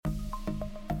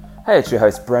Hey, it's your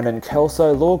host Brendan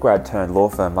Kelso, law grad turned law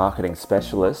firm marketing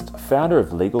specialist, founder of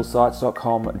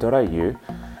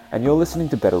legalsites.com.au, and you're listening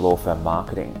to Better Law Firm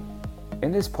Marketing.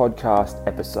 In this podcast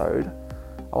episode,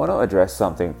 I want to address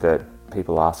something that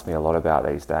people ask me a lot about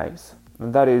these days,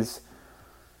 and that is,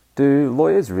 do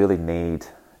lawyers really need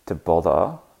to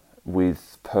bother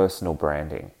with personal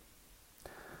branding?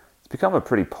 It's become a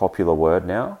pretty popular word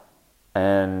now,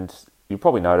 and you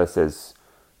probably notice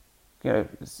it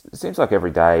seems like every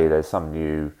day there's some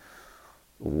new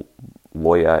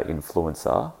lawyer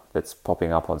influencer that's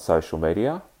popping up on social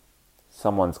media.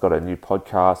 Someone's got a new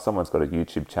podcast, someone's got a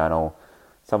YouTube channel,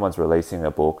 someone's releasing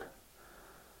a book.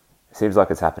 It seems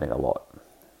like it's happening a lot.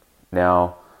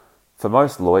 Now, for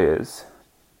most lawyers,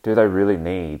 do they really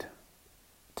need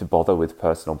to bother with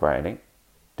personal branding?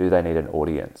 Do they need an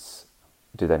audience?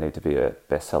 Do they need to be a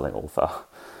best-selling author?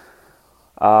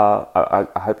 I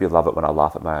hope you love it when I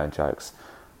laugh at my own jokes.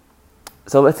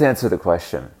 So let's answer the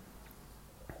question.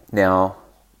 Now,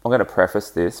 I'm going to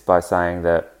preface this by saying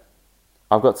that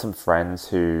I've got some friends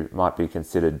who might be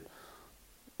considered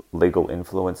legal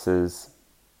influencers.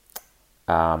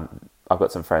 I've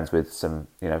got some friends with some,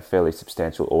 fairly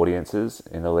substantial audiences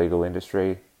in the legal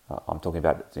industry. I'm talking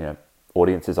about,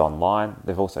 audiences online.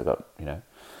 They've also got,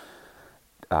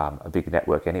 a big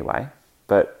network anyway.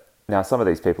 But now, some of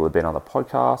these people have been on the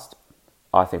podcast.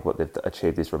 I think what they've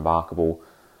achieved is remarkable.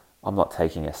 I'm not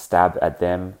taking a stab at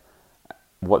them.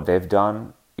 What they've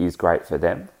done is great for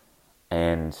them,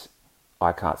 and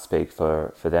I can't speak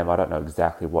for them. I don't know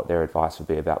exactly what their advice would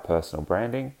be about personal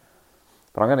branding,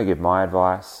 but I'm going to give my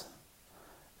advice.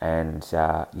 And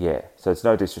so it's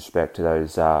no disrespect to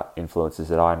those influencers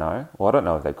that I know. Well, I don't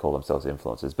know if they call themselves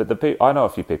influencers, but I know a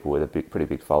few people with a pretty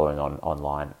big following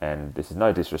online, and this is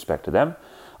no disrespect to them.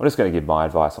 I'm just going to give my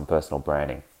advice on personal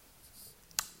branding.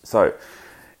 So,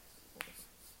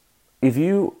 if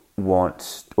you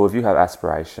want, or if you have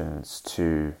aspirations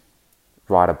to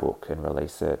write a book and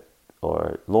release it,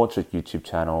 or launch a YouTube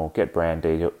channel, get brand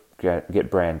deals,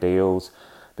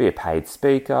 be a paid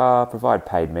speaker, provide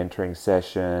paid mentoring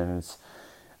sessions,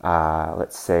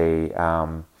 launch a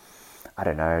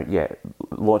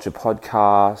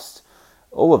podcast,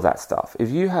 all of that stuff. If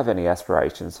you have any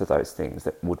aspirations for those things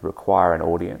that would require an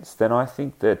audience, then I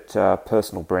think that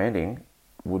personal branding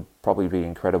would probably be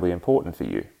incredibly important for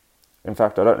you. In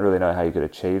fact, I don't really know how you could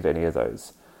achieve any of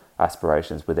those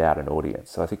aspirations without an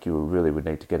audience. So I think you really would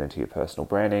need to get into your personal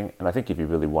branding. And I think if you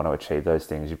really want to achieve those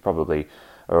things, you probably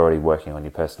are already working on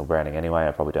your personal branding anyway.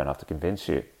 I probably don't have to convince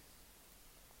you.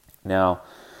 Now,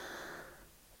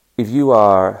 if you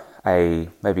are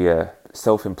maybe a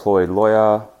self-employed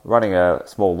lawyer running a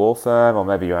small law firm, or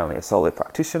maybe you're only a solo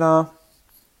practitioner,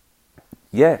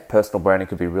 personal branding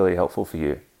could be really helpful for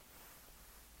you.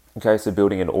 Okay, so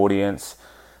building an audience,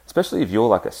 especially if you're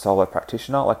like a solo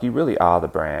practitioner, like you really are the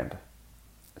brand.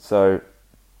 So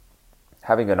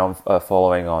having a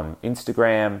following on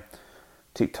Instagram,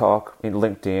 TikTok, in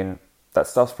LinkedIn, that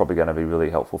stuff's probably going to be really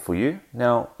helpful for you.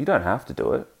 Now, you don't have to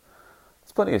do it.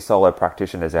 There's plenty of solo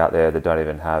practitioners out there that don't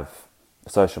even have a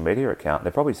social media account.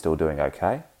 They're probably still doing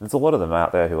okay. There's a lot of them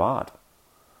out there who aren't.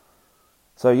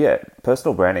 So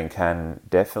personal branding can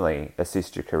definitely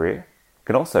assist your career. It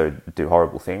can also do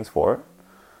horrible things for it.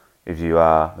 If you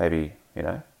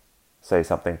say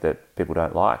something that people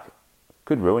don't like, it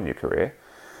could ruin your career.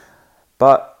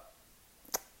 But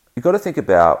you've got to think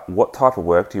about what type of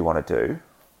work do you want to do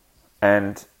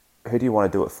and who do you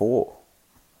want to do it for.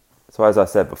 So as I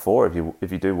said before,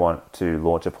 if you do want to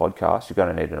launch a podcast, you're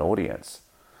going to need an audience.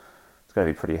 It's going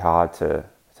to be pretty hard to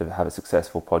have a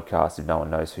successful podcast if no one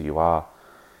knows who you are.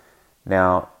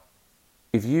 Now,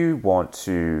 if you want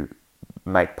to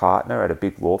make partner at a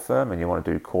big law firm and you want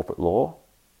to do corporate law,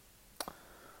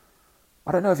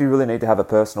 I don't know if you really need to have a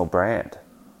personal brand.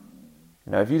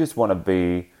 If you just want to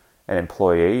be an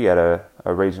employee at a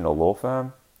regional law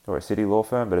firm or a city law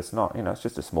firm, but it's not, it's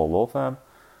just a small law firm,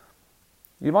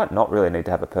 you might not really need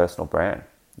to have a personal brand.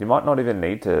 You might not even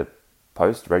need to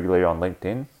post regularly on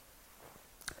LinkedIn.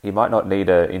 You might not need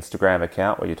an Instagram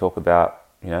account where you talk about,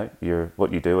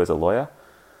 what you do as a lawyer.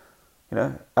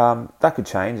 That could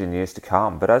change in years to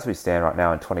come. But as we stand right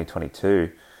now in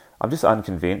 2022, I'm just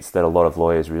unconvinced that a lot of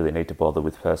lawyers really need to bother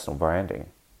with personal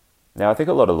branding. Now, I think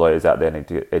a lot of lawyers out there need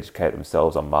to educate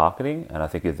themselves on marketing, and I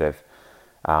think if they're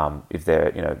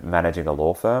managing a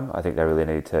law firm, I think they really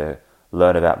need to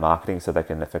learn about marketing so they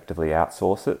can effectively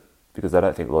outsource it, because I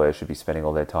don't think lawyers should be spending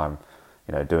all their time,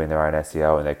 doing their own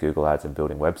SEO and their Google ads and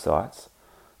building websites.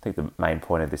 I think the main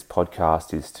point of this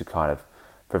podcast is to kind of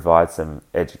provide some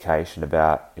education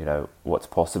about, what's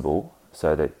possible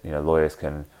so that, lawyers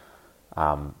can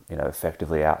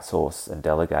effectively outsource and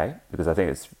delegate, because I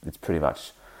think it's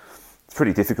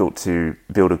pretty difficult to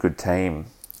build a good team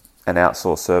and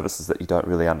outsource services that you don't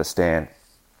really understand.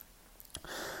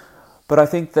 But I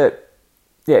think that,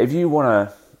 if you want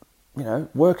to,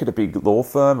 work at a big law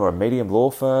firm or a medium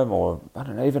law firm, or I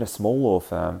don't know, even a small law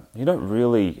firm, you don't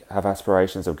really have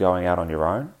aspirations of going out on your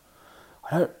own.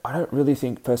 I don't really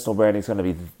think personal branding is going to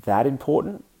be that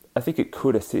important. I think it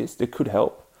could assist, it could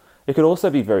help. It could also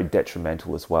be very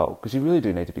detrimental as well, because you really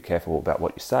do need to be careful about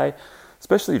what you say,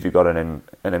 especially if you've got an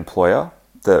employer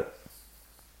that,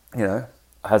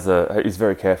 is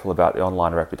very careful about the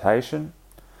online reputation.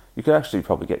 You could actually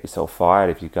probably get yourself fired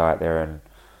if you go out there and,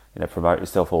 promote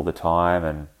yourself all the time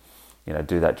and,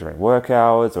 do that during work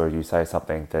hours, or you say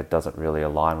something that doesn't really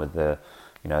align with the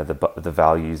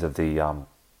values of the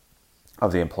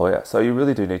employer. So you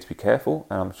really do need to be careful,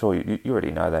 and I'm sure you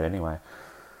already know that anyway.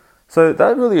 So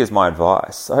that really is my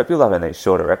advice. I hope you're loving these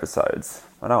shorter episodes.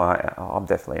 I know I'm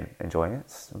definitely enjoying it.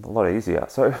 It's a lot easier.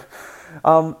 So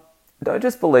don't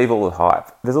just believe all the hype.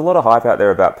 There's a lot of hype out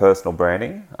there about personal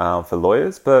branding for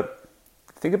lawyers, but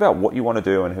think about what you want to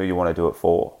do and who you want to do it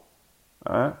for.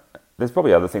 All right? There's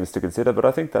probably other things to consider, but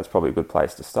I think that's probably a good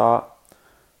place to start.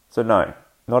 So no,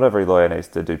 not every lawyer needs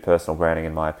to do personal branding,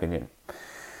 in my opinion.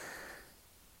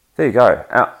 There you go.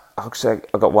 Actually,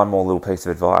 I've got one more little piece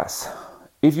of advice.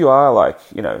 If you are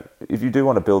if you do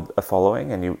want to build a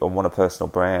following and you want a personal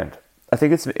brand, I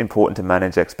think it's important to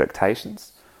manage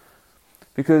expectations,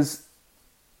 because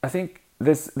I think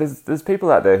there's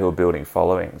people out there who are building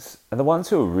followings, and the ones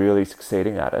who are really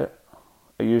succeeding at it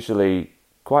are usually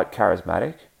quite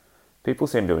charismatic. People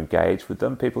seem to engage with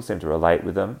them. People seem to relate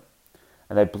with them,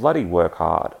 and they bloody work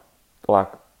hard.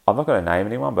 Like, I'm not going to name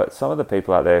anyone, but some of the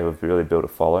people out there who have really built a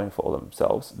following for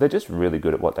themselves, they're just really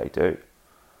good at what they do.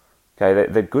 Okay,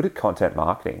 they're good at content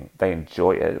marketing. They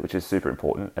enjoy it, which is super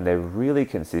important, and they're really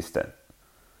consistent.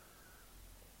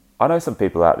 I know some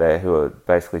people out there who are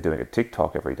basically doing a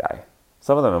TikTok every day.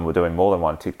 Some of them are doing more than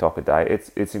one TikTok a day.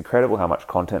 It's incredible how much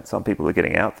content some people are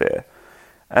getting out there.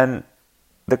 And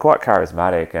they're quite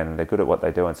charismatic and they're good at what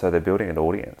they do, and so they're building an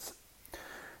audience.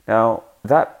 Now,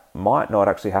 that might not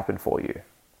actually happen for you.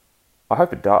 I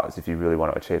hope it does if you really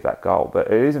want to achieve that goal, but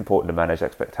it is important to manage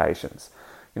expectations.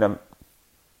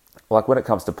 Like when it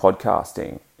comes to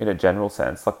podcasting, in a general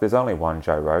sense, like there's only one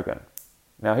Joe Rogan.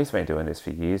 Now, he's been doing this for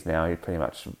years now. He pretty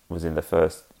much was in the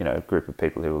first, group of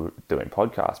people who were doing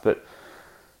podcasts. But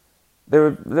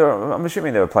I'm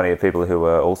assuming there were plenty of people who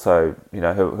were also,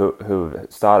 who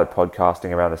started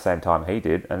podcasting around the same time he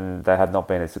did, and they have not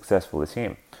been as successful as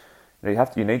him.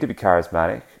 You need to be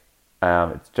charismatic.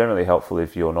 It's generally helpful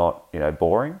if you're not,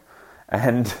 boring,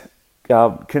 and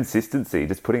consistency.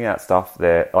 Just putting out stuff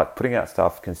there, like putting out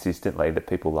stuff consistently that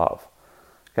people love.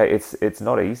 Okay, it's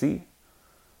not easy.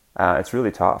 It's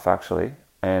really tough, actually.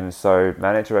 And so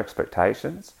manage your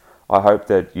expectations. I hope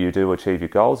that you do achieve your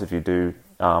goals. If you do,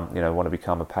 want to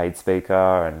become a paid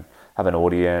speaker and have an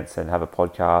audience and have a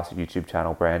podcast, a YouTube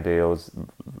channel, brand deals,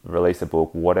 release a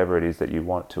book, whatever it is that you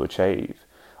want to achieve,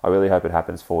 I really hope it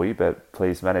happens for you, but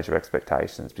please manage your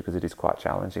expectations, because it is quite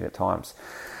challenging at times.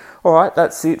 All right,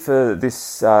 that's it for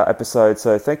this episode.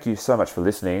 So thank you so much for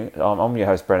listening. I'm your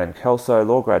host, Brennan Kelso,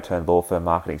 law grad turned law firm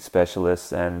marketing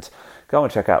specialist, and go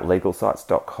and check out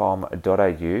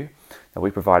legalsites.com.au. Now,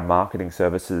 we provide marketing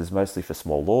services mostly for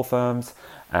small law firms.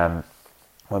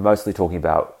 We're mostly talking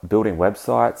about building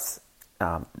websites,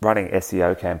 running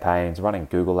SEO campaigns, running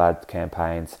Google Ads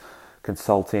campaigns,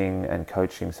 consulting and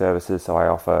coaching services. So I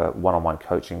offer one-on-one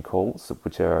coaching calls,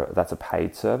 that's a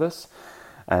paid service.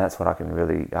 And that's when I can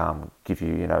really give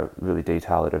you, really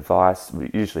detailed advice.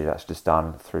 Usually that's just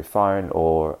done through phone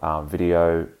or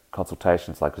video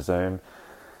consultations like Zoom.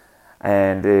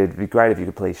 And it'd be great if you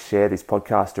could please share this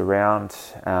podcast around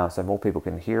so more people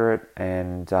can hear it.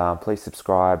 And please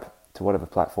subscribe to whatever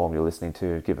platform you're listening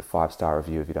to. Give a 5-star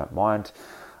review if you don't mind.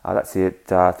 That's it.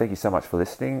 Thank you so much for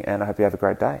listening, and I hope you have a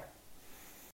great day.